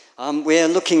We're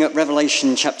looking at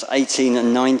Revelation chapter 18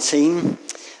 and 19.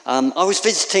 I was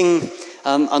visiting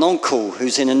an uncle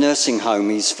who's in a nursing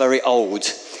home. He's very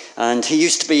old, and he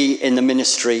used to be in the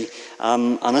ministry.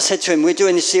 And I said to him, we're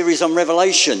doing a series on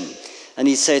Revelation. And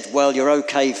he said, well, you're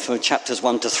okay for chapters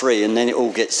 1 to 3, and then it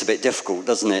all gets a bit difficult,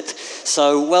 doesn't it?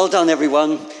 So well done,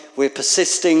 everyone. We're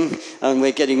persisting, and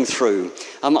we're getting through.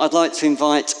 I'd like to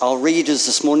invite our readers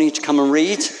this morning to come and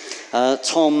read,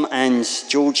 Tom and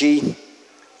Georgie.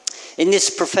 In this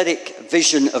prophetic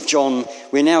vision of John,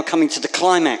 we're now coming to the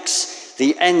climax,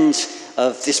 the end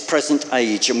of this present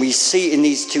age. And we see in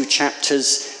these two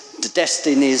chapters the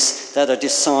destinies that are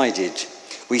decided.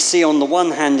 We see on the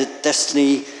one hand the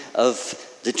destiny of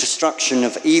the destruction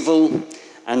of evil,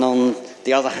 and on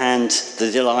the other hand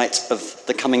the delight of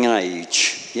the coming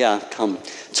age. Yeah, come.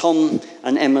 Tom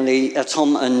and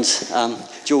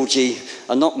Georgie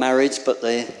are not married, but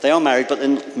they are married, but they're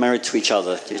not married to each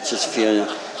other. It's just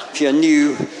if you're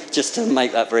new, just to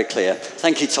make that very clear.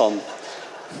 Thank you, Tom.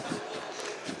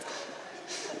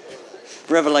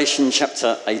 Revelation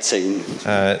chapter 18.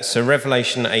 So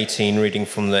Revelation 18, reading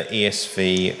from the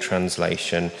ESV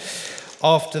translation.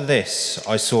 After this,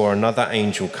 I saw another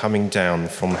angel coming down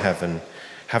from heaven,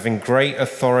 having great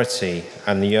authority,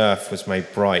 and the earth was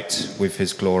made bright with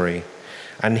his glory.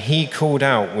 And he called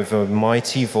out with a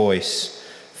mighty voice,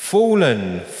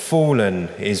 "Fallen, fallen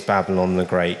is Babylon the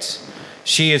Great.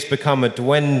 She has become a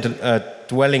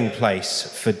dwelling place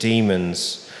for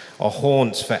demons, a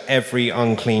haunt for every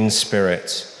unclean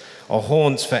spirit, a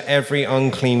haunt for every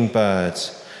unclean bird,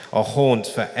 a haunt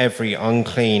for every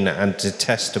unclean and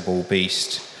detestable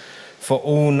beast. For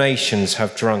all nations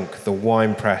have drunk the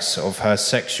winepress of her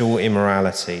sexual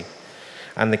immorality,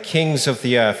 and the kings of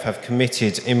the earth have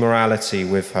committed immorality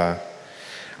with her,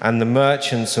 and the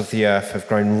merchants of the earth have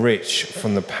grown rich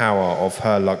from the power of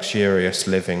her luxurious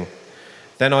living."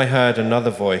 Then I heard another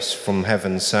voice from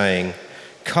heaven saying,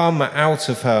 "Come out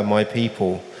of her, my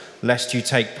people, lest you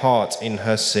take part in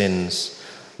her sins,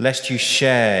 lest you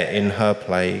share in her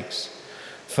plagues.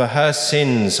 For her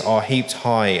sins are heaped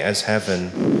high as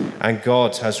heaven, and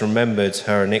God has remembered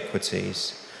her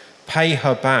iniquities. Pay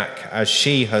her back as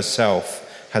she herself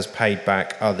has paid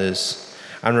back others,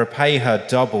 and repay her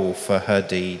double for her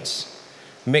deeds.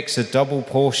 Mix a double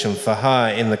portion for her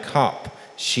in the cup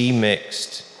she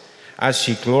mixed, as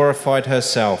she glorified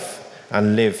herself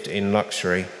and lived in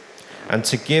luxury, and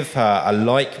to give her a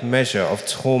like measure of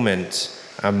torment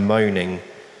and moaning,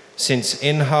 since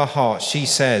in her heart she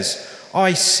says,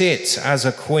 I sit as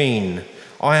a queen,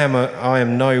 I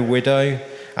am no widow,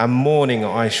 and mourning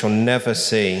I shall never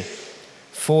see.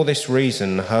 For this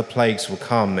reason her plagues will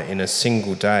come in a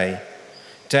single day,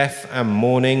 death and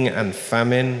mourning and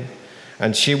famine,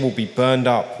 and she will be burned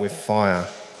up with fire.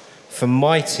 For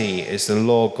mighty is the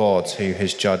Lord God who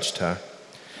has judged her.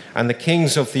 And the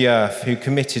kings of the earth who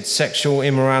committed sexual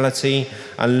immorality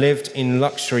and lived in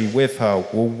luxury with her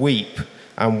will weep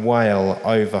and wail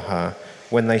over her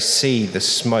when they see the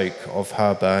smoke of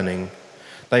her burning.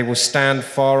 They will stand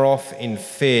far off in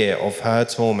fear of her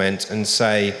torment and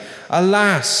say,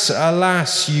 Alas,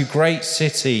 alas, you great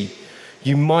city,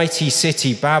 you mighty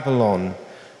city Babylon,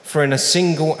 for in a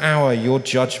single hour your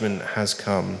judgment has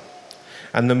come.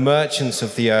 And the merchants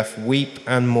of the earth weep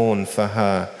and mourn for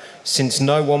her, since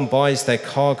no one buys their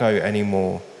cargo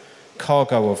anymore,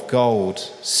 cargo of gold,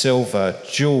 silver,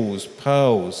 jewels,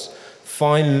 pearls,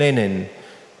 fine linen,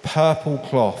 purple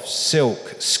cloth,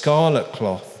 silk, scarlet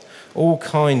cloth, all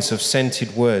kinds of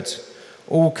scented wood,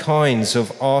 all kinds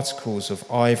of articles of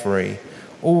ivory,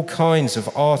 all kinds of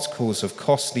articles of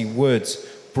costly wood,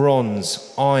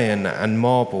 bronze, iron, and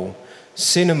marble,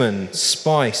 cinnamon,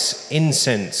 spice,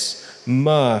 incense,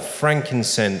 myrrh,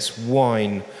 frankincense,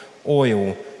 wine,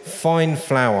 oil, fine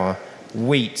flour,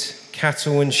 wheat,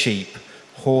 cattle and sheep,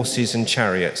 horses and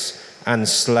chariots, and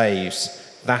slaves,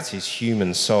 that is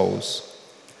human souls.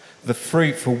 The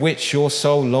fruit for which your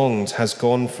soul longed has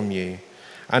gone from you,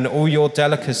 and all your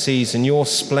delicacies and your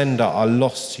splendor are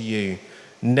lost to you,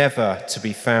 never to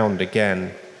be found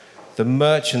again. The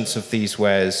merchants of these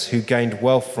wares who gained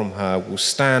wealth from her will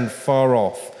stand far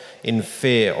off in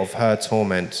fear of her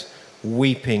torment,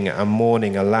 weeping and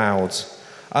mourning aloud.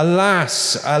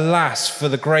 Alas, alas, for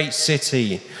the great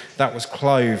city that was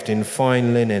clothed in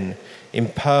fine linen, in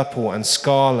purple and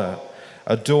scarlet,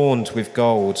 adorned with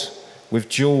gold, with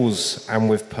jewels and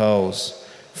with pearls.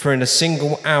 For in a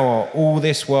single hour all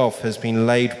this wealth has been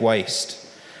laid waste,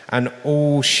 and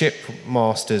all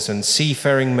shipmasters and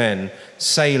seafaring men,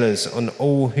 sailors, and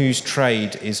all whose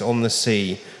trade is on the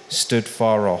sea, stood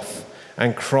far off,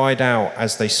 and cried out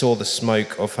as they saw the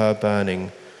smoke of her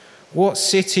burning. What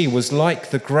city was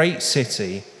like the great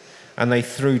city? and they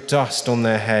threw dust on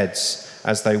their heads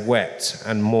as they wept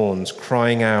and mourned,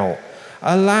 crying out,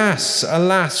 "Alas,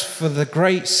 alas, for the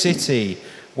great city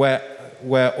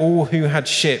where all who had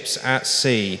ships at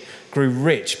sea grew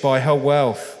rich by her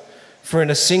wealth. For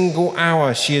in a single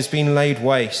hour she has been laid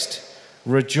waste.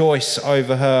 Rejoice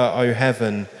over her, O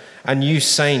heaven, and you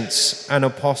saints and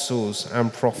apostles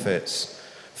and prophets,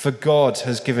 for God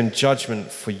has given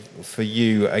judgment for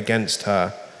you against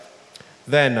her."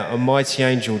 Then a mighty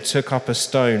angel took up a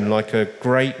stone like a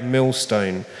great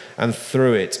millstone and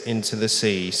threw it into the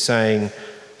sea, saying,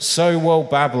 "So will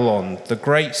Babylon, the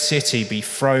great city, be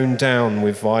thrown down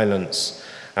with violence,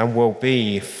 and will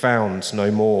be found no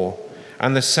more.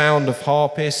 And the sound of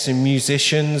harpists and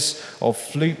musicians, of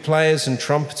flute players and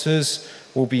trumpeters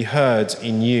will be heard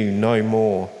in you no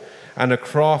more. And a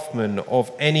craftsman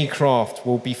of any craft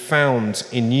will be found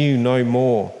in you no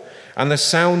more. And the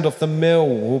sound of the mill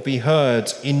will be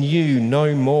heard in you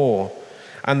no more.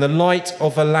 And the light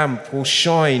of a lamp will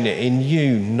shine in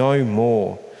you no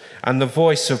more. And the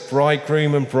voice of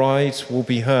bridegroom and bride will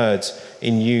be heard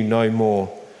in you no more.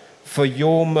 For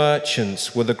your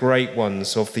merchants were the great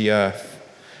ones of the earth,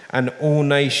 and all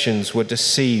nations were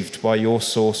deceived by your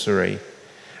sorcery.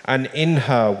 And in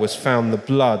her was found the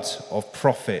blood of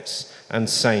prophets and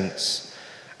saints,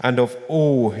 and of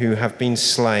all who have been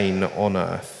slain on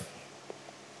earth."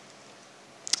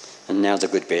 And now the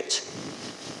good bit.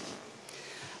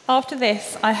 After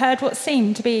this, I heard what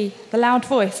seemed to be the loud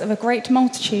voice of a great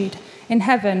multitude in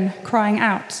heaven crying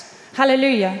out,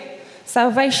 "Hallelujah!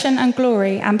 Salvation and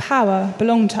glory and power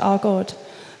belong to our God,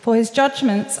 for his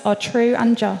judgments are true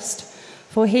and just.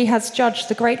 For he has judged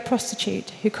the great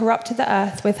prostitute who corrupted the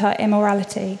earth with her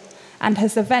immorality, and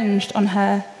has avenged on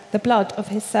her the blood of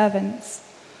his servants."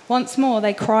 Once more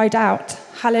they cried out,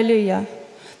 "Hallelujah!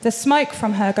 The smoke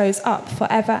from her goes up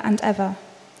forever and ever."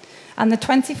 And the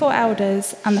 24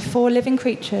 elders and the 4 living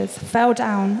creatures fell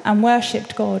down and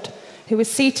worshipped God, who was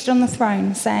seated on the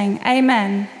throne, saying,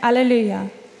 "Amen, Alleluia."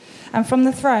 And from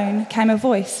the throne came a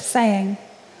voice saying,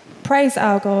 "Praise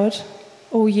our God,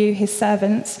 all you his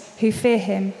servants who fear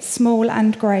him, small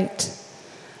and great."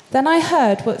 Then I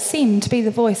heard what seemed to be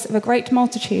the voice of a great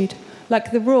multitude,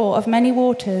 like the roar of many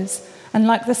waters, and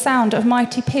like the sound of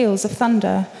mighty peals of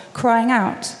thunder, crying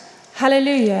out,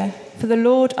 "Hallelujah, for the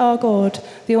Lord our God,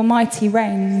 the Almighty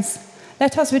reigns.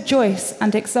 Let us rejoice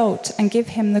and exult and give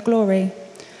him the glory.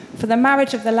 For the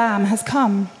marriage of the Lamb has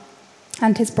come,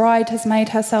 and his bride has made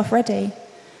herself ready.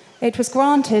 It was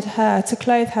granted her to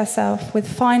clothe herself with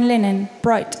fine linen,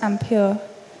 bright and pure.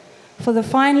 For the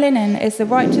fine linen is the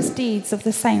righteous deeds of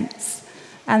the saints.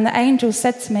 And the angel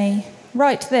said to me,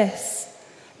 "Write this: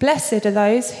 Blessed are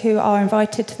those who are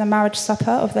invited to the marriage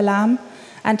supper of the Lamb."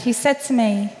 And he said to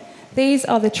me, "These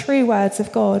are the true words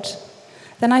of God."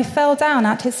 Then I fell down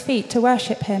at his feet to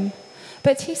worship him.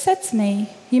 But he said to me,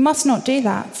 "You must not do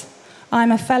that. I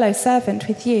am a fellow servant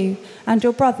with you and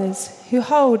your brothers who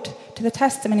hold to the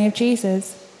testimony of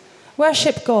Jesus.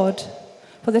 Worship God,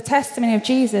 for the testimony of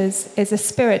Jesus is a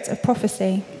spirit of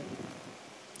prophecy."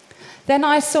 Then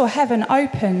I saw heaven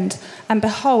opened, and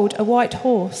behold, a white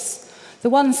horse. The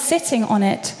one sitting on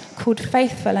it called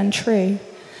Faithful and True,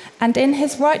 and in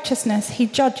his righteousness he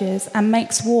judges and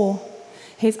makes war.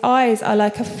 His eyes are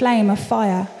like a flame of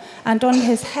fire, and on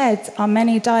his head are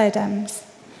many diadems.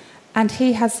 And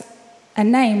he has a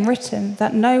name written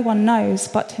that no one knows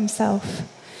but himself.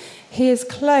 He is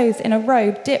clothed in a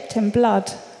robe dipped in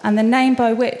blood, and the name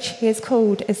by which he is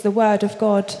called is the Word of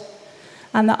God.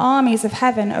 And the armies of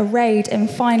heaven, arrayed in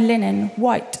fine linen,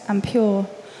 white and pure,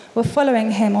 were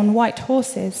following him on white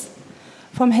horses.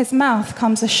 From his mouth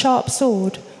comes a sharp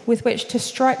sword with which to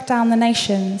strike down the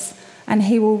nations, and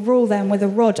he will rule them with a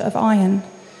rod of iron.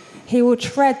 He will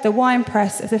tread the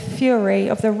winepress of the fury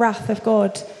of the wrath of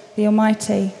God, the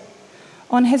Almighty.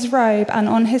 On his robe and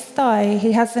on his thigh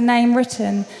he has the name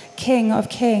written, King of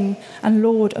Kings and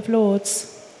Lord of Lords.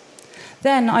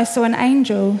 Then I saw an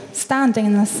angel standing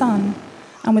in the sun,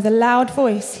 and with a loud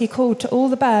voice he called to all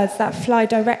the birds that fly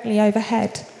directly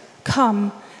overhead,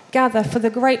 "Come, gather for the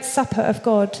great supper of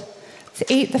God,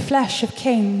 to eat the flesh of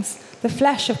kings, the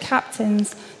flesh of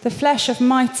captains, the flesh of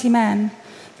mighty men,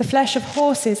 the flesh of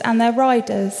horses and their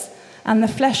riders, and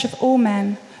the flesh of all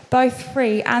men, both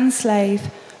free and slave,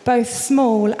 both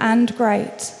small and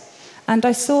great." And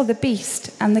I saw the beast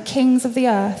and the kings of the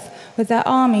earth with their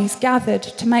armies gathered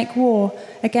to make war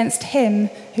against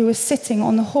him who was sitting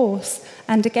on the horse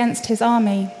and against his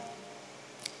army.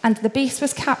 And the beast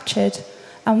was captured,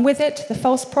 and with it the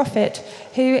false prophet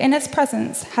who in its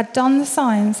presence had done the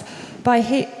signs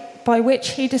by which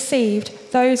he deceived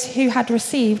those who had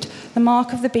received the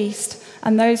mark of the beast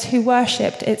and those who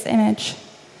worshipped its image.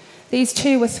 These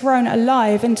two were thrown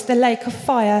alive into the lake of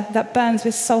fire that burns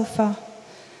with sulfur,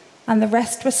 and the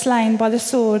rest were slain by the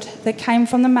sword that came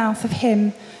from the mouth of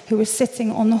him who was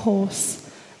sitting on the horse,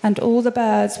 and all the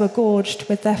birds were gorged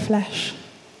with their flesh.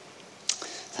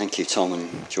 Thank you, Tom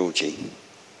and Georgie.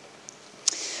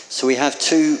 So we have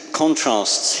two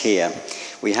contrasts here.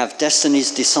 We have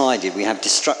destinies decided, we have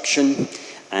destruction,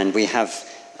 and we have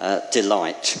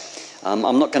delight.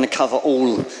 I'm not going to cover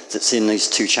all that's in these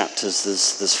two chapters,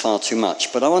 there's far too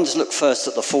much. But I want to look first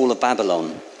at the fall of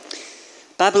Babylon.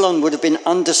 Babylon would have been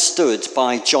understood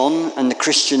by John and the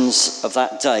Christians of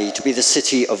that day to be the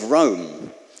city of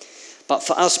Rome. But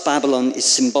for us, Babylon is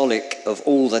symbolic of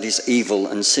all that is evil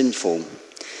and sinful.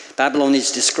 Babylon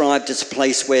is described as a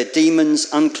place where demons,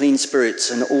 unclean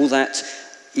spirits, and all that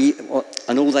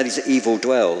is evil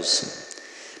dwells.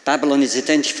 Babylon is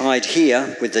identified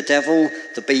here with the devil,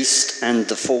 the beast, and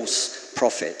the false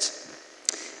prophet.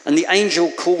 And the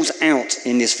angel calls out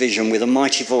in this vision with a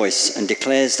mighty voice and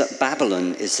declares that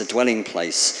Babylon is the dwelling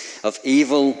place of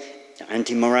evil and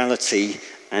immorality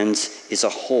and is a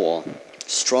whore.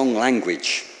 Strong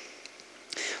language.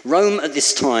 Rome at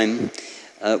this time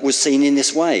was seen in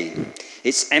this way.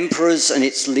 Its emperors and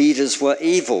its leaders were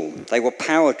evil. They were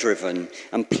power-driven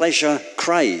and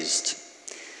pleasure-crazed.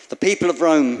 The people of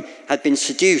Rome had been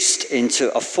seduced into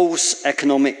a false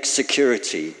economic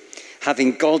security,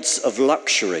 having gods of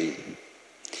luxury.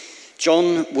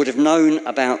 John would have known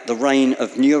about the reign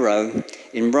of Nero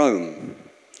in Rome.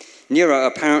 Nero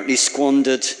apparently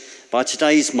squandered, by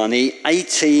today's money,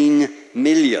 18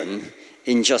 million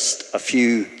in just a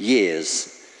few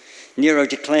years. Nero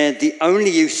declared the only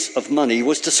use of money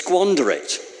was to squander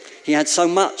it. He had so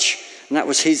much, and that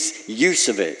was his use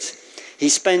of it. He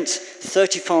spent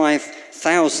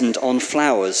 35,000 on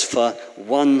flowers for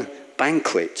one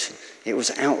banquet. It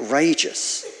was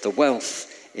outrageous, the wealth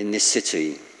in this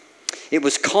city. It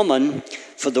was common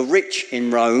for the rich in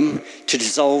Rome to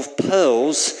dissolve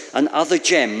pearls and other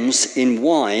gems in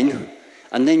wine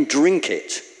and then drink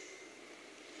it.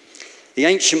 The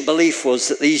ancient belief was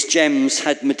that these gems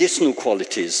had medicinal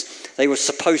qualities. They were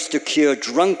supposed to cure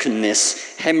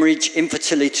drunkenness, hemorrhage,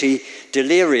 infertility,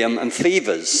 delirium, and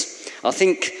fevers. I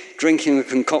think drinking a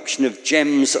concoction of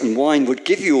gems and wine would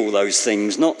give you all those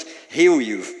things, not heal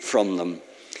you from them.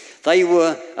 They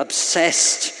were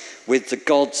obsessed with the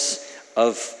gods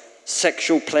of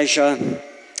sexual pleasure.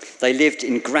 They lived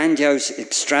in grandiose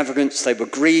extravagance. They were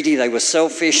greedy. They were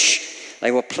selfish.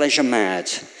 They were pleasure mad.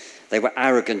 They were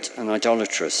arrogant and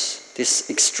idolatrous. This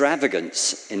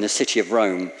extravagance in the city of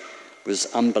Rome was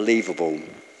unbelievable.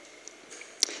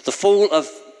 The fall of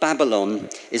Babylon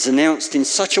is announced in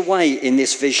such a way in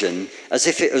this vision as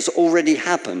if it has already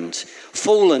happened.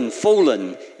 Fallen,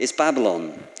 fallen is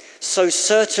Babylon. So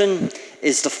certain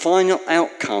is the final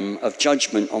outcome of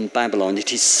judgment on Babylon.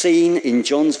 It is seen in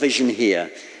John's vision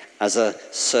here as a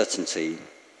certainty.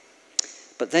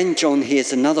 But then John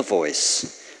hears another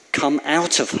voice. Come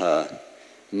out of her,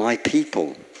 my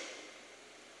people.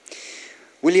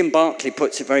 William Barclay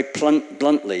puts it very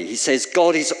bluntly. He says,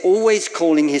 God is always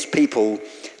calling his people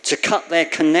to cut their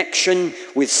connection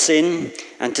with sin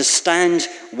and to stand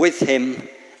with him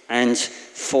and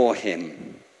for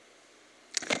him.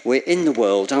 We're in the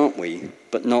world, aren't we?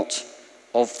 But not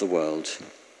of the world.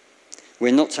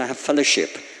 We're not to have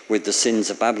fellowship with the sins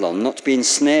of Babylon, not to be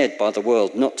ensnared by the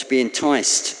world, not to be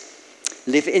enticed.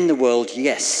 Live in the world,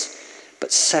 yes,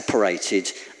 but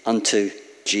separated unto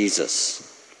Jesus.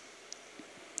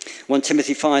 1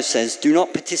 Timothy 5 says, do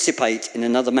not participate in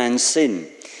another man's sin.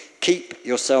 Keep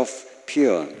yourself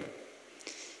pure.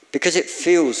 Because it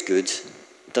feels good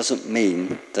doesn't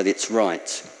mean that it's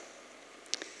right.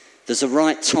 There's a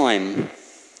right time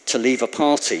to leave a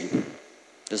party.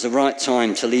 There's a right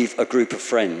time to leave a group of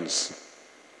friends.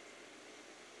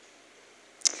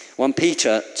 1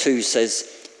 Peter 2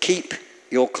 says, keep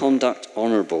your conduct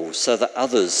honourable so that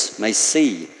others may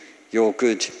see your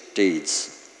good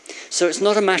deeds. So it's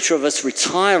not a matter of us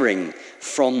retiring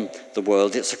from the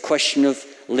world. It's a question of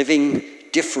living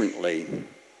differently,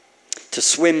 to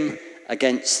swim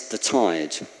against the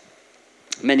tide.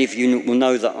 Many of you will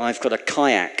know that I've got a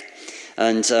kayak.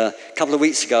 And a couple of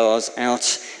weeks ago I was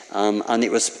out and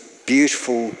it was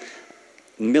beautiful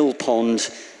mill pond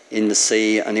in the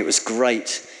sea, and it was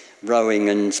great rowing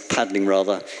and paddling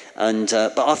rather. And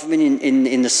but I've been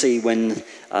in the sea when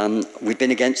we've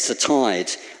been against the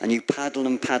tide, and you paddle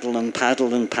and paddle and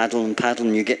paddle and paddle and paddle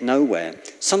and you get nowhere.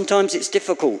 Sometimes it's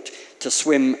difficult to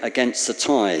swim against the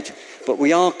tide, but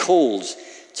we are called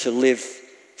to live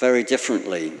very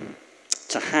differently,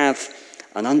 to have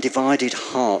an undivided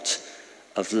heart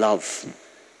of love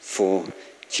for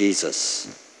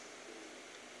Jesus.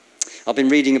 I've been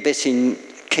reading a bit in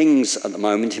Kings at the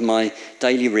moment in my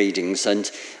daily readings,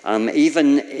 and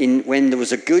even when there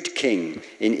was a good king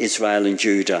in Israel and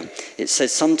Judah, it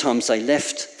says sometimes they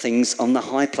left things on the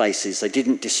high places. They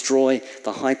didn't destroy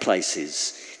the high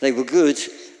places. They were good,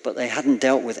 but they hadn't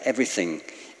dealt with everything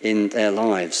in their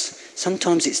lives.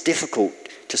 Sometimes it's difficult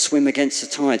to swim against the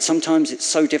tide. Sometimes it's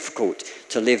so difficult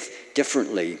to live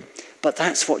differently. But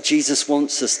that's what Jesus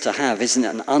wants us to have, isn't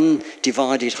it? An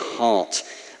undivided heart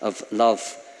of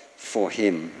love for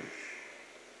him.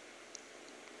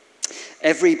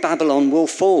 Every Babylon will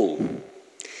fall,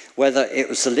 whether it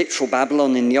was the literal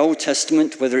Babylon in the Old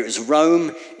Testament, whether it was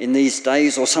Rome in these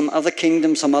days, or some other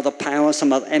kingdom, some other power,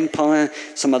 some other empire,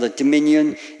 some other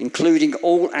dominion, including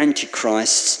all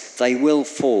antichrists, they will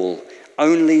fall.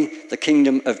 Only the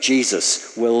kingdom of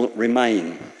Jesus will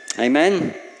remain.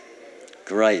 Amen?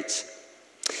 Great.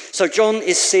 So John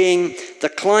is seeing the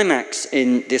climax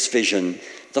in this vision.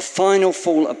 The final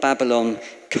fall of Babylon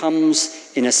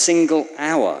comes in a single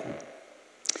hour.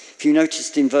 If you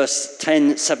noticed in verse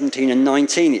 10, 17 and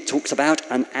 19, it talks about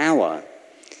an hour.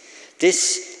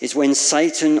 This is when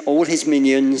Satan, all his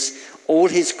minions, all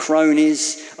his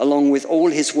cronies, along with all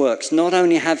his works, not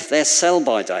only have their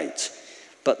sell-by date,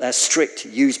 but their strict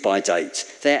use-by date.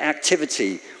 Their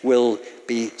activity will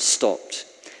be stopped.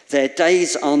 Their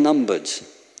days are numbered.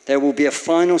 There will be a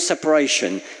final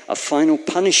separation, a final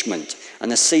punishment,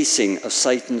 and a ceasing of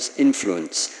Satan's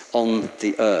influence on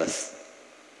the earth.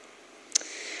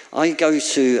 I go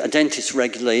to a dentist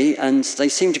regularly, and they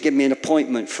seem to give me an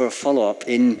appointment for a follow-up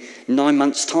in 9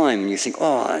 months' time. And you think,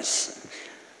 oh, it's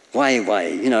way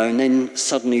away, and then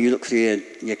suddenly you look through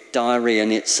your diary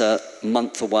and it's a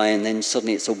month away, and then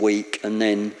suddenly it's a week, and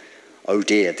then, oh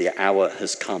dear, the hour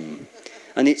has come.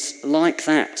 And it's like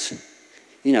that.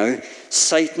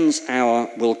 Satan's hour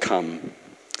will come,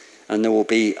 and there will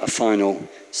be a final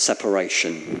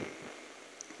separation.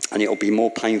 And it will be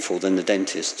more painful than the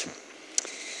dentist.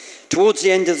 Towards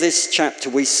the end of this chapter,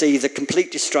 we see the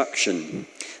complete destruction.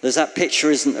 There's that picture,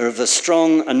 isn't there, of a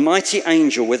strong and mighty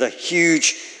angel with a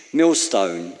huge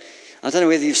millstone. I don't know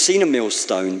whether you've seen a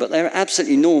millstone, but they're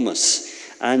absolutely enormous.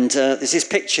 And there's this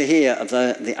picture here of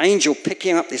the angel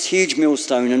picking up this huge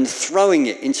millstone and throwing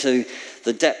it into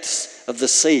the depths of the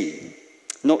sea,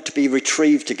 not to be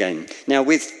retrieved again. Now,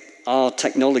 with our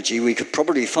technology, we could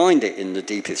probably find it in the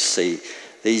deepest sea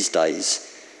these days.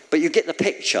 But you get the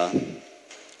picture.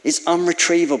 It's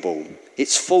unretrievable.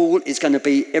 Its fall is going to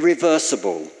be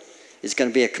irreversible. It's going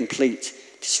to be a complete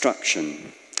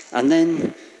destruction. And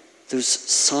then there's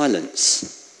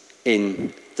silence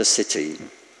in the city.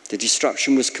 The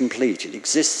destruction was complete. It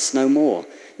exists no more.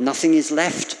 Nothing is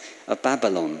left of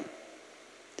Babylon.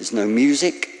 There's no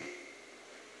music,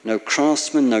 no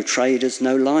craftsmen, no traders,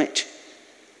 no light,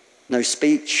 no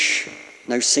speech,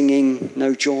 no singing,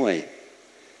 no joy.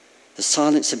 The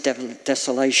silence of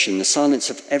desolation, the silence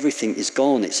of everything is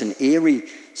gone. It's an eerie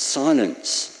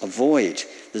silence, a void.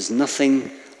 There's nothing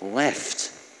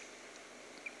left.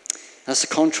 That's a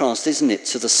contrast, isn't it,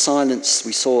 to the silence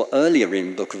we saw earlier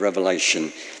in the book of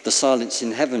Revelation, the silence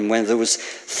in heaven, where there was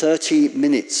 30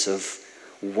 minutes of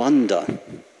wonder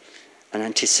and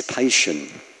anticipation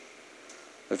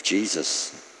of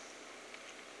Jesus.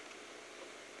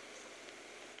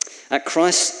 At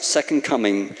Christ's second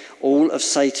coming, all of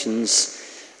Satan's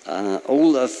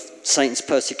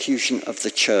persecution of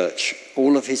the church,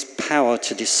 all of his power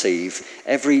to deceive,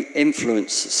 every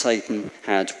influence that Satan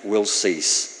had will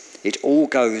cease. It all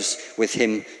goes with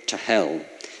him to hell,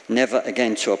 never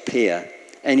again to appear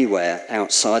anywhere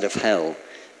outside of hell,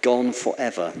 gone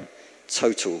forever,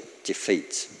 total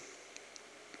defeat.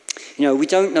 We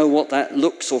don't know what that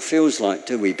looks or feels like,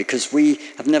 do we? Because we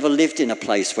have never lived in a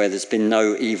place where there's been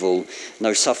no evil,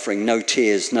 no suffering, no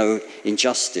tears, no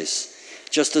injustice.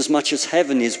 Just as much as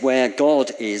heaven is where God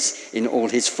is in all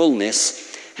his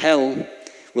fullness, hell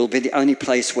will be the only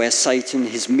place where Satan,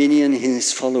 his minion,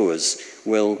 his followers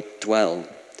will dwell.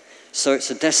 So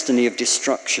it's a destiny of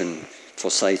destruction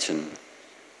for Satan.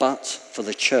 But for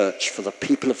the church, for the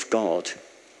people of God,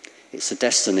 it's a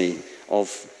destiny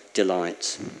of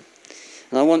delight.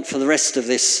 And I want for the rest of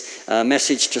this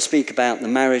message to speak about the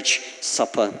marriage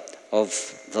supper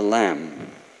of the Lamb.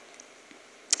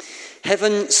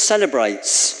 Heaven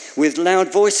celebrates with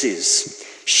loud voices,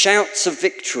 shouts of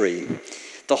victory.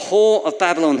 The whore of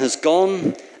Babylon has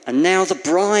gone, and now the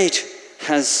bride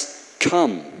has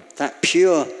come, that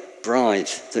pure bride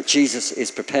that Jesus is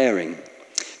preparing.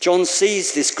 John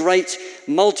sees this great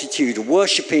multitude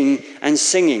worshipping and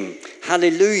singing,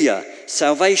 "Hallelujah,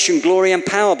 salvation, glory and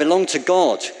power belong to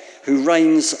God who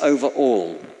reigns over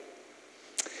all."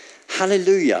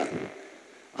 Hallelujah.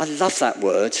 I love that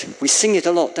word. We sing it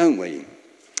a lot, don't we?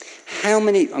 I'm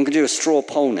going to do a straw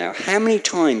poll now. How many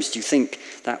times do you think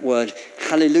that word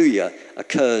hallelujah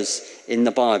occurs in the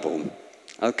Bible?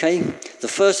 Okay, the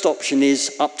first option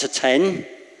is up to 10.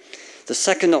 The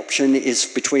second option is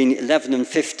between 11 and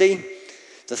 50.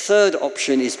 The third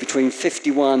option is between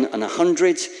 51 and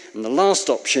 100. And the last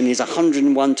option is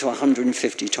 101 to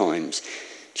 150 times.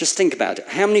 Just think about it.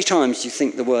 How many times do you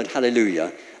think the word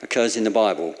hallelujah occurs in the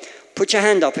Bible? Put your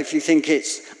hand up if you think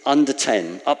it's under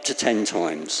 10, up to 10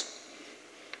 times.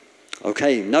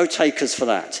 Okay, no takers for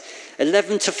that.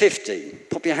 11 to 50,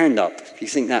 pop your hand up if you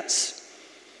think that's...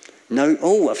 No,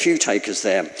 a few takers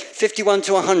there. 51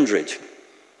 to 100.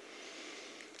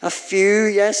 A few,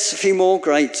 yes, a few more,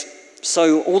 great.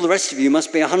 So all the rest of you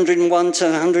must be 101 to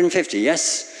 150,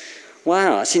 yes?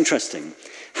 Wow, that's interesting.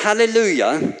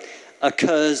 Hallelujah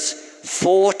occurs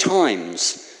 4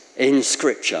 times in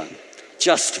Scripture.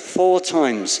 Just 4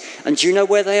 times. And do you know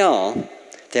where they are?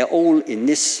 They're all in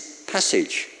this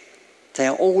passage. They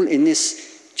are all in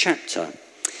this chapter.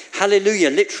 Hallelujah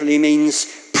literally means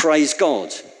praise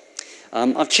God.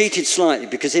 I've cheated slightly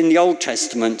because in the Old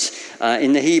Testament,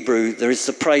 in the Hebrew, there is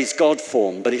the praise God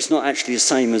form, but it's not actually the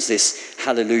same as this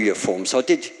hallelujah form. So I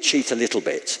did cheat a little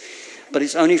bit, but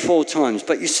it's only 4 times.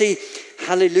 But you see,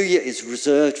 hallelujah is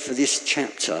reserved for this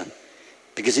chapter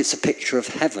because it's a picture of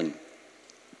heaven.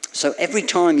 So every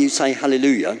time you say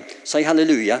hallelujah, say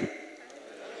hallelujah.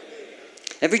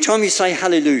 Every time you say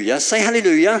hallelujah, say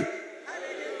hallelujah. Hallelujah.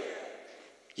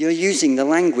 You're using the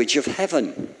language of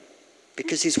heaven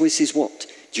because this is what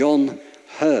John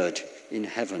heard in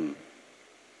heaven.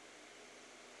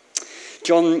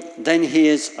 John then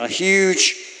hears a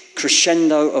huge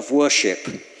crescendo of worship,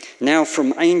 now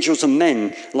from angels and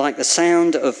men, like the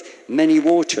sound of many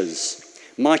waters,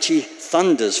 mighty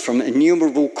thunders from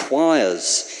innumerable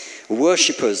choirs,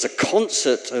 worshippers, a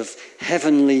concert of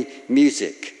heavenly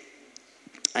music.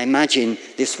 I imagine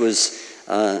this was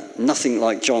nothing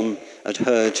like John had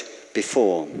heard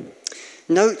before.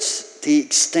 Note the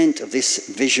extent of this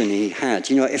vision he had.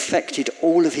 You know, it affected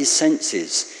all of his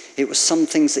senses. It was some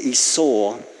things that he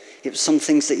saw, it was some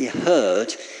things that he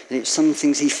heard, and it was some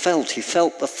things he felt. He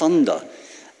felt the thunder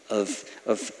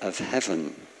of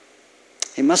heaven.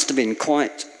 It must have been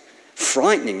quite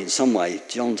frightening in some way,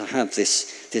 John, to have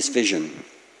this vision.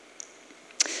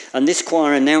 And this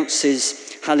choir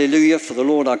announces, hallelujah, for the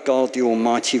Lord our God, the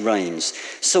Almighty reigns.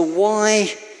 So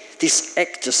why this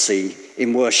ecstasy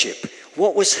in worship?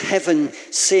 What was heaven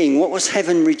seeing? What was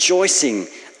heaven rejoicing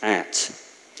at?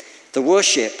 The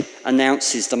worship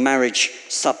announces the marriage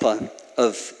supper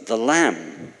of the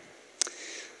Lamb.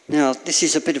 Now, this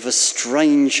is a bit of a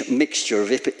strange mixture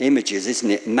of images, isn't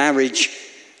it? Marriage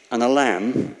and a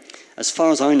lamb. As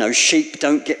far as I know, sheep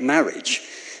don't get marriage.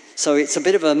 So it's a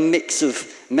bit of a mix of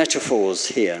metaphors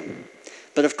here.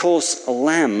 But of course, the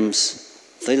lamb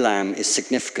is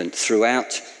significant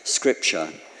throughout Scripture.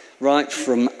 Right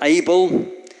from Abel,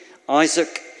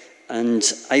 Isaac and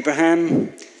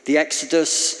Abraham, the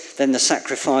Exodus, then the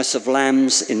sacrifice of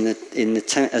lambs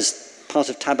as part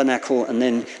of tabernacle, and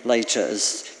then later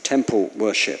as temple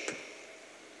worship.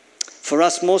 For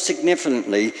us, more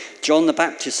significantly, John the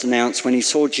Baptist announced when he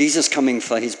saw Jesus coming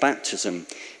for his baptism,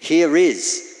 "Here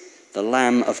is the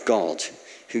Lamb of God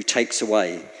who takes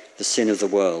away the sin of the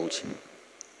world."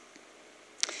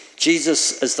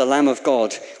 Jesus, as the Lamb of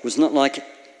God, was not like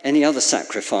any other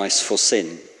sacrifice for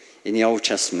sin in the Old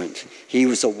Testament. He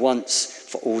was a once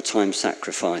for all time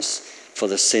sacrifice for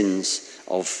the sins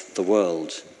of the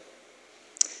world.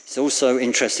 It's also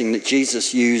interesting that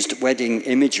Jesus used wedding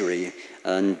imagery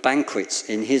and banquets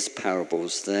in his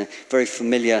parables. They're very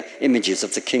familiar images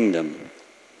of the kingdom.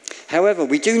 However,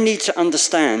 we do need to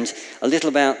understand a little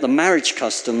about the marriage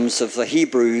customs of the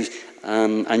Hebrew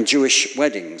and Jewish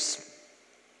weddings.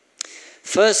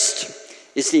 First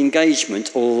is the engagement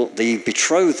or the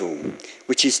betrothal,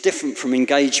 which is different from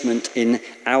engagement in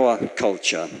our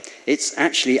culture. It's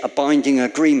actually a binding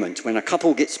agreement. When a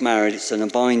couple gets married, it's a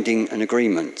binding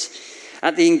agreement.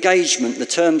 At the engagement, the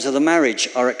terms of the marriage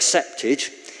are accepted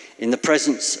in the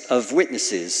presence of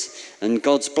witnesses, and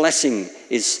God's blessing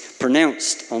is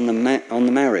pronounced on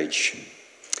the marriage.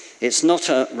 It's not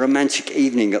a romantic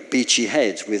evening at Beachy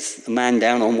Head with a man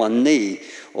down on one knee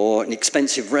or an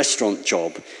expensive restaurant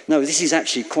job. No, this is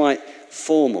actually quite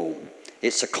formal.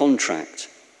 It's a contract.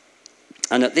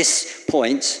 And at this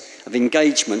point of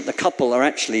engagement, the couple are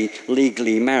actually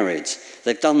legally married.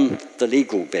 They've done the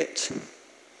legal bit.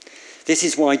 This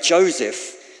is why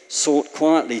Joseph sought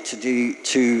quietly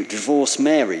to divorce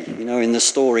Mary, in the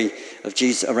story of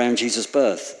Jesus around Jesus'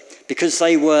 birth. Because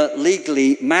they were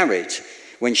legally married,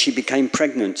 when she became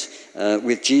pregnant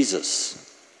with Jesus.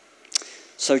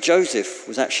 So Joseph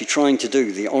was actually trying to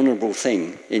do the honourable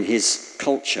thing in his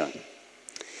culture.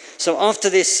 So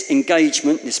after this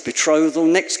engagement, this betrothal,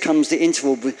 next comes the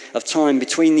interval of time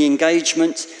between the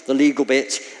engagement, the legal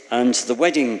bit, and the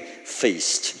wedding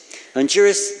feast. And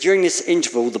during this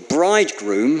interval, the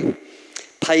bridegroom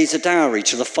pays a dowry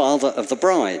to the father of the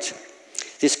bride.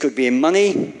 This could be in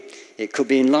money, it could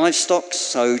be in livestock,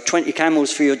 so 20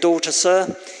 camels for your daughter,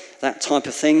 sir, that type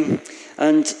of thing.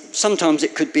 And sometimes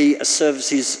it could be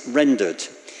services rendered.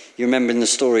 You remember in the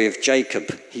story of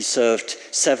Jacob, he served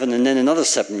 7 and then another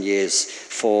 7 years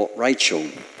for Rachel.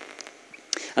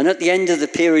 And at the end of the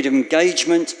period of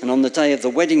engagement and on the day of the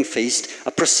wedding feast,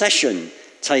 a procession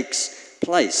takes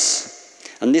place.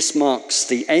 And this marks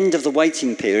the end of the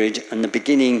waiting period and the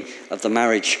beginning of the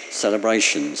marriage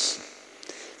celebrations.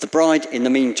 The bride, in the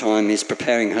meantime, is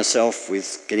preparing herself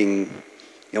with getting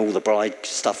all the bride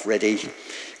stuff ready,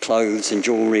 clothes and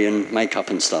jewellery and makeup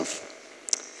and stuff.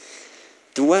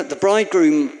 The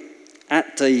bridegroom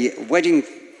at the wedding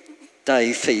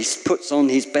day feast puts on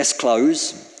his best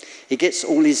clothes. He gets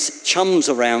all his chums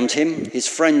around him, his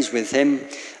friends with him,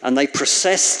 and they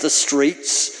process the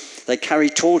streets. They carry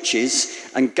torches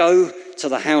and go to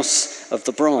the house of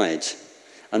the bride.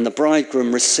 And the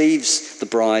bridegroom receives the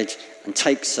bride and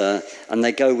takes her, and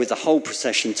they go with the whole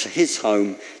procession to his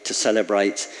home to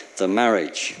celebrate the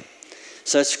marriage.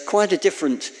 So it's quite a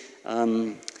different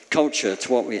culture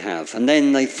to what we have. And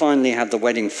then they finally have the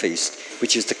wedding feast,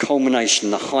 which is the culmination,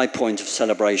 the high point of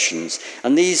celebrations.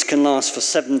 And these can last for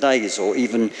 7 days or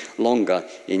even longer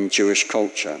in Jewish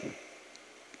culture.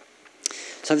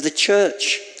 So the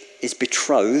church is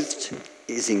betrothed,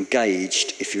 is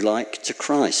engaged, if you like, to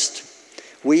Christ.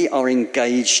 We are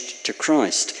engaged to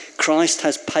Christ. Christ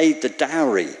has paid the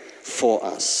dowry for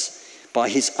us. By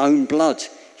his own blood,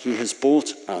 he has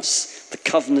bought us. The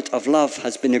covenant of love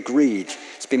has been agreed.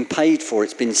 It's been paid for.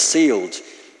 It's been sealed.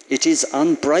 It is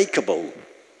unbreakable.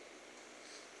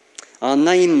 Our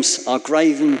names are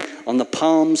graven on the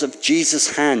palms of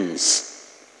Jesus' hands.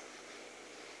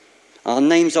 Our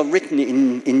names are written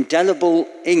in indelible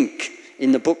ink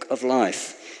in the book of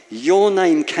life. Your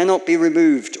name cannot be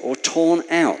removed or torn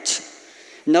out.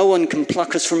 No one can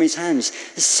pluck us from his hands.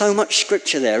 There's so much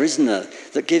scripture there, isn't there,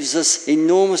 that gives us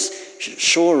enormous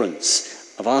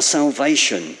assurance of our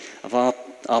salvation, of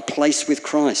our place with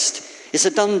Christ. It's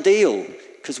a done deal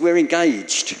because we're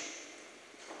engaged.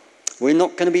 We're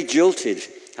not going to be jilted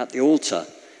at the altar.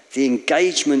 The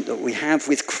engagement that we have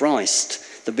with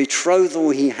Christ, the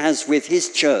betrothal he has with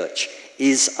his church,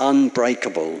 is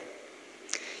unbreakable.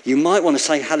 You might want to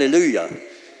say hallelujah.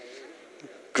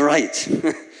 Great.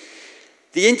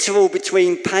 The interval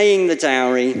between paying the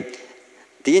dowry,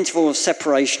 the interval of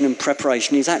separation and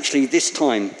preparation, is actually this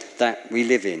time that we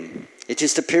live in. It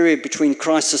is the period between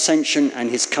Christ's ascension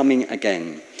and his coming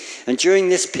again. And during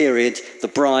this period, the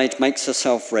bride makes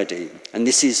herself ready. And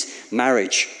this is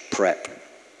marriage prep.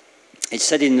 It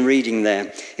said in the reading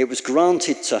there, it was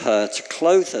granted to her to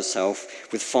clothe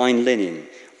herself with fine linen,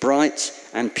 bright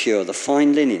and pure. The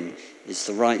fine linen is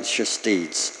the righteous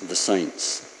deeds of the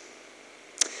saints.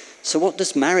 So what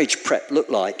does marriage prep look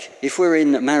like? If we're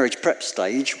in the marriage prep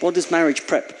stage, what does marriage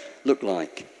prep look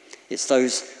like? It's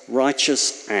those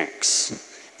righteous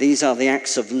acts. These are the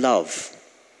acts of love,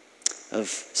 of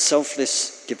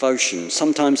selfless devotion,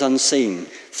 sometimes unseen,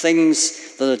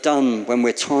 things that are done when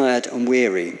we're tired and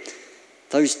weary,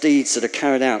 those deeds that are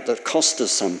carried out that cost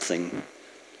us something,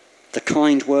 the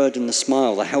kind word and the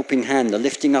smile, the helping hand, the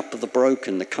lifting up of the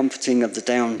broken, the comforting of the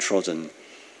downtrodden,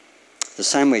 the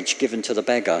sandwich given to the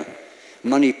beggar,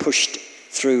 money pushed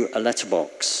through a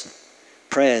letterbox,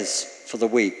 prayers for the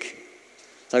weak,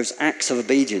 those acts of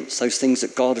obedience, those things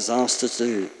that God has asked us to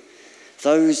do.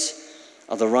 Those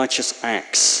are the righteous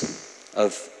acts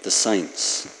of the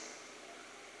saints.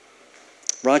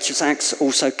 Righteous acts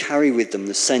also carry with them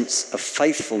the sense of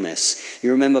faithfulness.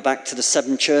 You remember back to the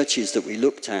 7 churches that we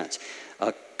looked at.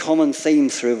 A common theme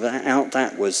throughout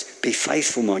that was, be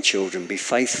faithful, my children, be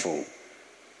faithful.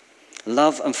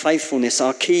 Love and faithfulness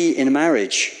are key in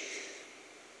marriage,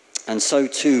 and so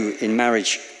too in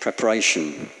marriage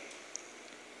preparation.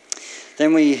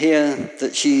 Then we hear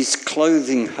that she's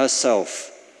clothing herself.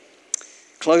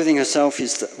 Clothing herself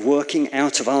is the working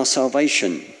out of our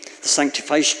salvation, the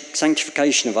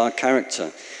sanctification of our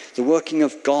character, the working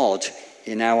of God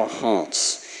in our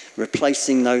hearts,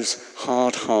 replacing those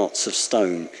hard hearts of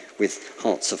stone with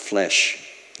hearts of flesh,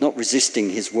 not resisting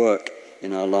his work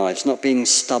in our lives, not being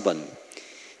stubborn.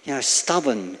 You know,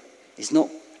 stubborn is not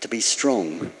to be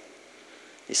strong.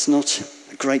 It's not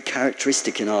a great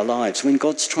characteristic in our lives. When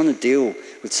God's trying to deal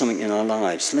with something in our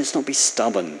lives, let's not be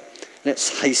stubborn.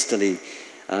 Let's hastily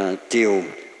deal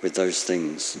with those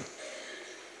things.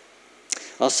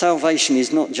 Our salvation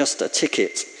is not just a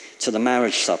ticket to the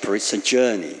marriage supper. It's a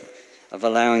journey of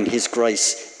allowing his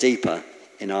grace deeper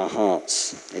in our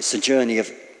hearts. It's a journey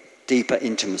of deeper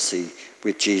intimacy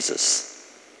with Jesus.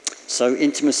 So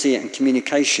intimacy and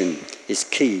communication is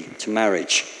key to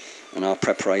marriage and our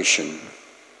preparation.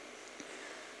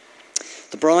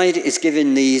 The bride is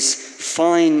given these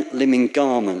fine linen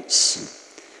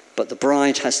garments, but the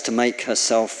bride has to make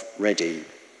herself ready.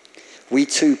 We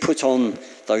too put on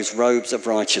those robes of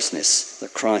righteousness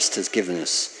that Christ has given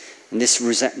us, and this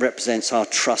represents our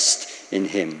trust in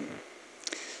him.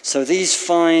 So these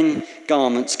fine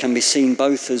garments can be seen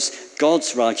both as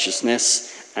God's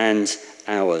righteousness and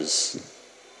ours.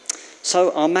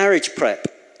 So our marriage prep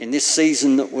in this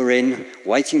season that we're in,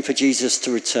 waiting for Jesus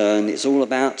to return, is all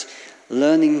about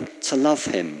learning to love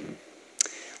him.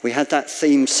 We had that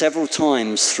theme several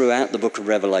times throughout the book of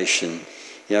Revelation.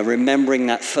 Remembering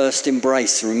that first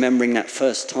embrace, remembering that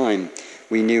first time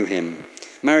we knew him.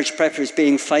 Marriage prep is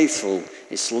being faithful,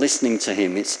 it's listening to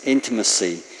him, it's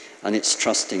intimacy, and it's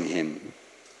trusting him.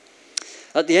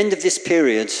 At the end of this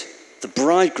period, the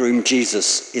bridegroom,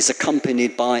 Jesus, is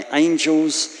accompanied by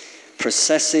angels,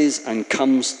 processes, and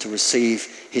comes to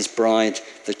receive his bride,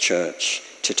 the church,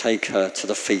 to take her to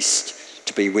the feast,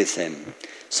 to be with him.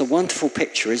 It's a wonderful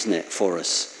picture, isn't it, for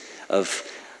us, of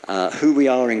who we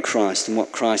are in Christ and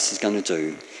what Christ is going to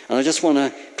do. And I just want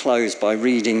to close by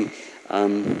reading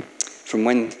from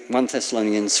 1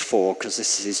 Thessalonians 4, because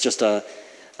this is just a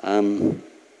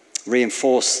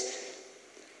reinforce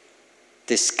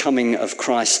this coming of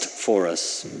Christ for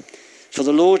us. For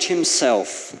the Lord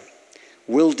himself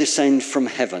will descend from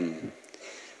heaven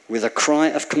with a cry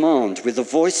of command, with the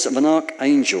voice of an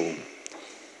archangel,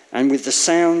 and with the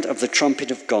sound of the trumpet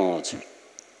of God.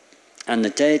 And the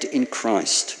dead in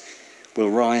Christ will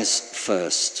rise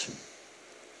first.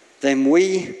 Then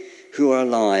we who are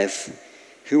alive,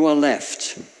 who are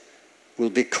left, will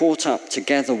be caught up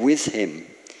together with him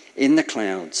in the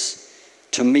clouds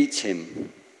to meet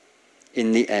him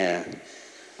in the air.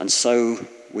 And so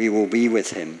we will be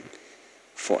with him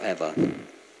forever.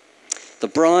 The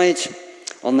bride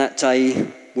on that day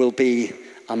will be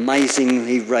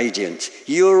amazingly radiant.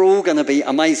 You're all going to be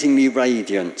amazingly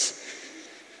radiant.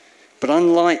 But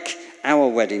unlike our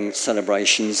wedding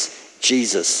celebrations,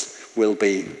 Jesus will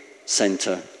be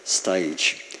centre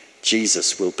stage.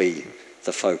 Jesus will be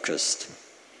the focus.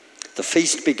 The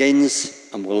feast begins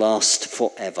and will last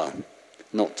forever,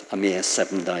 not a mere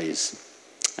 7 days.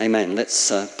 Amen.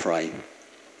 Let's pray.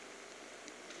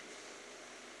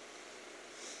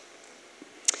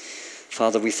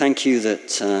 Father, we thank you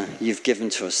that you've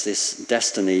given to us this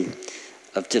destiny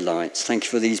of delight. Thank you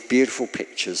for these beautiful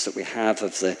pictures that we have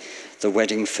of the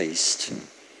wedding feast.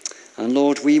 And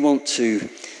Lord, we want to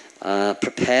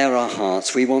prepare our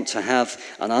hearts. We want to have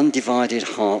an undivided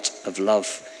heart of love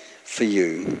for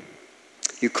you.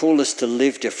 You call us to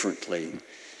live differently.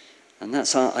 And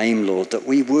that's our aim, Lord, that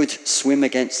we would swim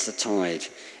against the tide,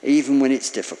 even when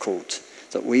it's difficult,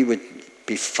 that we would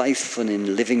be faithful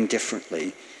in living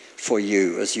differently for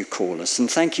you as you call us. And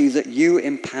thank you that you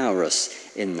empower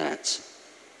us in that.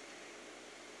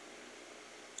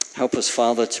 Help us,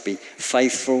 Father, to be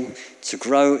faithful, to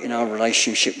grow in our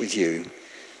relationship with you,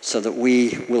 so that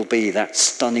we will be that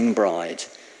stunning bride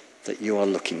that you are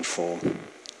looking for.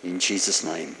 In Jesus'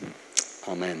 name,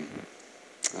 amen.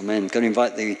 Amen. I'm going to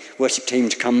invite the worship team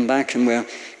to come back, and we're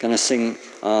going to sing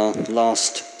our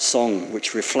last song,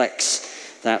 which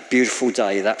reflects that beautiful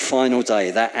day, that final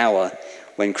day, that hour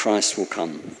when Christ will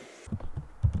come.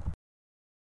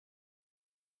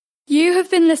 You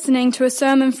have been listening to a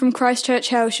sermon from Christ Church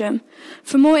Hailsham.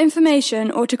 For more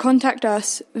information or to contact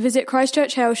us, visit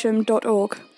christchurchailsham.org.